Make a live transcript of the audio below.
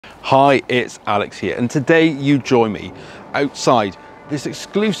Hi, it's Alex here, and today you join me outside this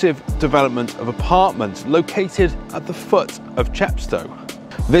exclusive development of apartments located at the foot of Chepstow.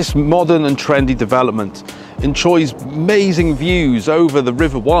 This modern and trendy development enjoys amazing views over the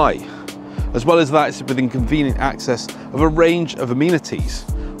River Wye. As well as that, it's within convenient access of a range of amenities,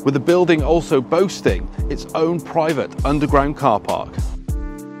 with the building also boasting its own private underground car park.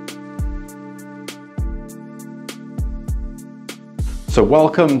 So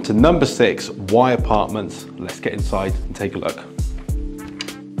welcome to number 6, Wye Apartments. Let's get inside and take a look.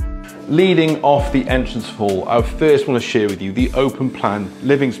 Leading off the entrance hall, I first want to share with you the open plan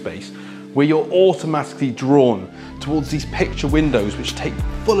living space, where you're automatically drawn towards these picture windows which take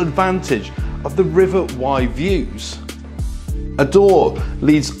full advantage of the River Wye views. A door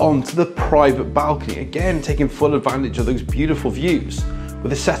leads onto the private balcony, again taking full advantage of those beautiful views,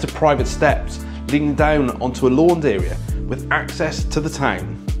 with a set of private steps leading down onto a lawned area with access to the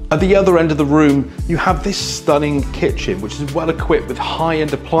town. At the other end of the room, you have this stunning kitchen, which is well equipped with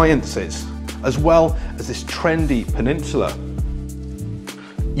high-end appliances, as well as this trendy peninsula.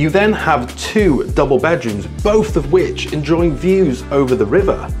 You then have 2 double bedrooms, both of which enjoying views over the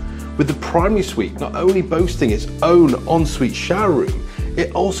river, with the primary suite not only boasting its own ensuite shower room,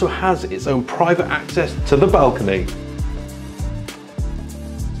 it also has its own private access to the balcony.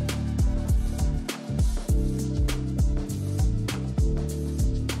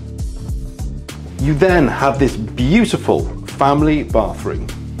 You then have this beautiful family bathroom.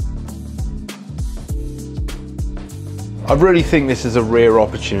 I really think this is a rare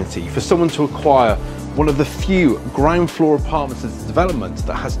opportunity for someone to acquire one of the few ground floor apartments in the development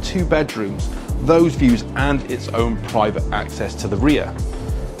that has 2 bedrooms, those views and its own private access to the rear.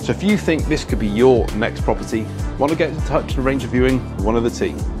 So if you think this could be your next property, want to get in touch and arrange a viewing with one of the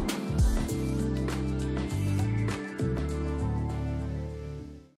team.